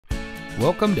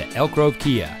Welcome to Elk Grove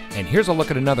Kia, and here's a look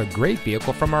at another great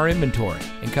vehicle from our inventory,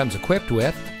 and comes equipped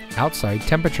with outside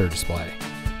temperature display,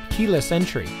 keyless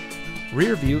entry,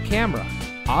 rear view camera,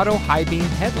 auto high beam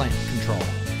headlamp control,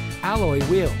 alloy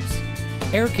wheels,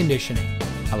 air conditioning,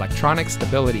 electronic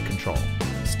stability control,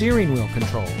 steering wheel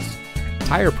controls,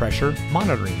 tire pressure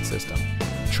monitoring system,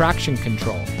 traction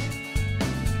control.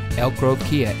 Elk Grove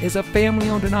Kia is a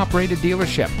family-owned and operated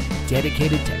dealership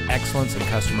dedicated to excellence in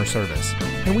customer service,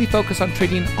 and we focus on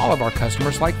treating all of our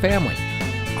customers like family.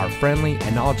 Our friendly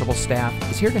and knowledgeable staff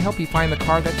is here to help you find the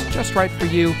car that's just right for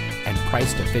you and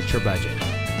priced to fit your budget.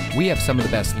 We have some of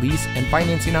the best lease and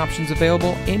financing options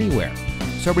available anywhere,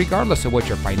 so regardless of what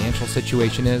your financial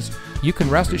situation is, you can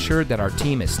rest assured that our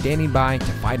team is standing by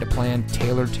to find a plan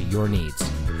tailored to your needs.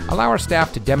 Allow our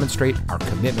staff to demonstrate our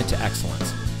commitment to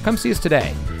excellence. Come see us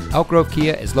today. Elk Grove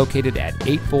Kia is located at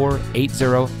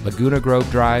 8480 Laguna Grove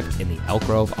Drive in the Elk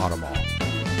Grove Auto Mall.